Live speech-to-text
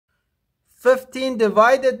15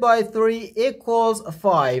 divided by 3 equals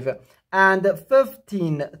 5. And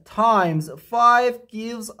 15 times 5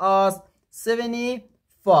 gives us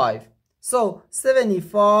 75. So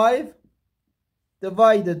 75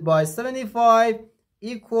 divided by 75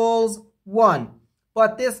 equals 1.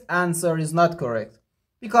 But this answer is not correct,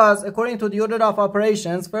 because according to the order of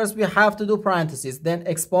operations, first we have to do parentheses, then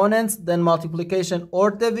exponents, then multiplication or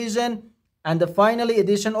division, and finally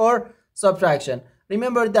addition or subtraction.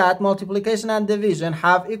 Remember that multiplication and division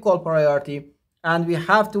have equal priority, and we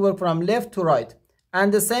have to work from left to right.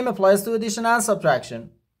 And the same applies to addition and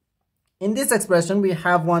subtraction. In this expression, we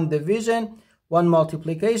have one division, one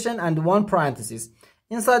multiplication, and one parenthesis.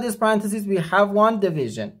 Inside this parenthesis, we have one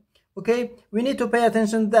division. Okay, we need to pay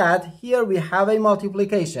attention that here we have a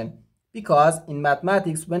multiplication, because in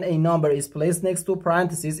mathematics, when a number is placed next to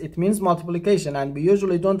parentheses, it means multiplication, and we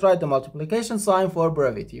usually don't write the multiplication sign for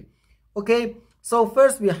brevity. Okay, so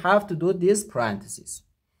first we have to do this parenthesis,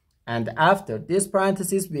 and after this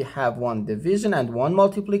parenthesis we have one division and one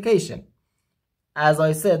multiplication. As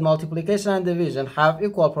I said, multiplication and division have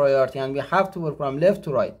equal priority, and we have to work from left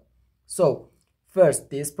to right. So first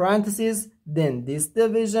this parenthesis, then this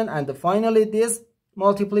division, and finally this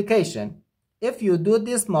multiplication. If you do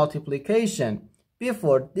this multiplication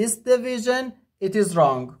before this division, it is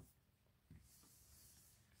wrong.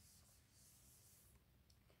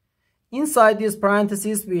 Inside this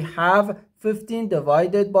parenthesis, we have 15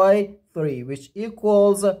 divided by 3, which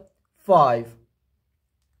equals 5.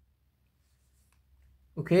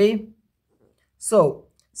 Okay, so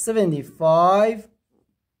 75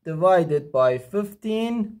 divided by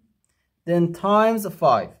 15, then times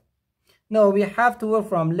 5. Now we have to work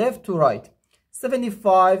from left to right.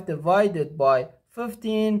 75 divided by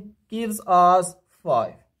 15 gives us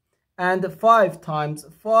 5. And 5 times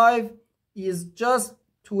 5 is just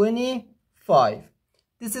 25.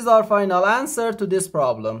 This is our final answer to this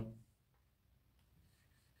problem.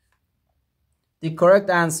 The correct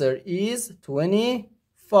answer is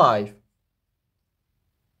 25.